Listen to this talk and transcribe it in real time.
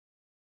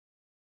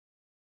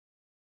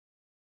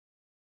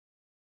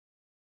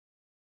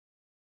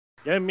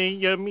Yummy,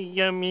 yummy,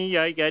 yummy,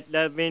 I got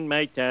love in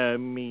my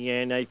tummy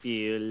and I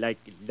feel like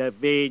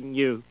loving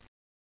you.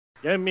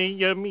 Yummy,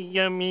 yummy,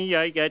 yummy,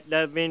 I got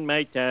love in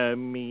my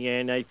tummy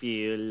and I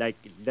feel like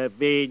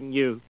loving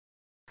you.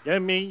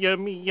 Yummy,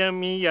 yummy,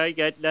 yummy, I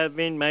got love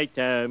in my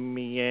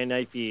tummy and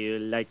I feel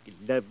like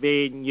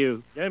loving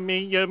you.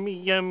 Yummy, yummy,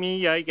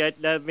 yummy, I got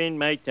love in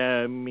my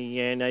tummy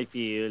and I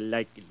feel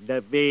like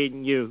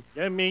loving you.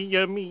 Yummy,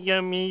 yummy,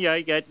 yummy,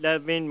 I got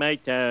love in my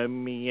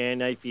tummy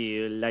and I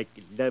feel like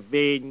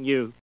loving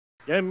you.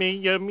 Yummy,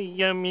 yummy,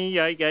 yummy,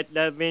 I got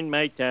love in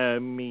my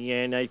tummy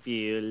and I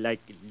feel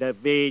like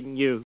loving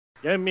you.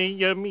 Yummy,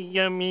 yummy,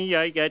 yummy,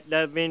 I got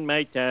love in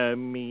my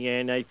tummy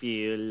and I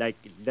feel like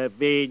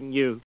loving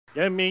you.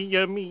 Yummy,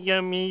 yummy,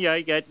 yummy,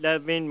 I got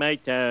love in my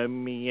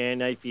tummy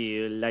and I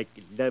feel like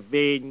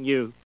loving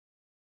you.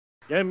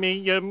 Yummy,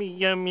 yummy,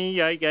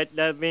 yummy, I got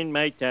love in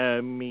my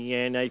tummy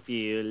and I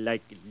feel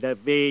like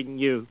loving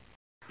you.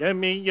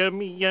 Yummy,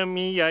 yummy,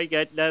 yummy, I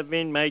got love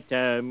in my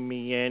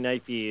tummy and I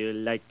feel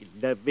like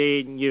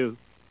loving you.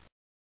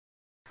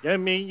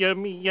 Yummy,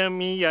 yummy,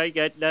 yummy, I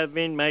got love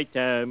in my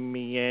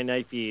tummy and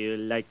I feel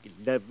like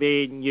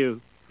loving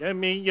you.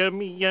 Yummy,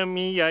 yummy,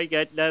 yummy, I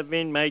got love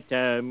in my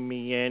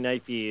tummy and I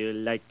feel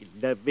like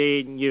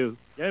loving you.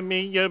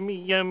 Yummy,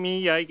 yummy,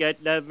 yummy, I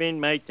got love in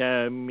my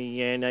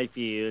tummy and I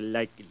feel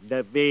like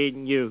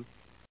loving you.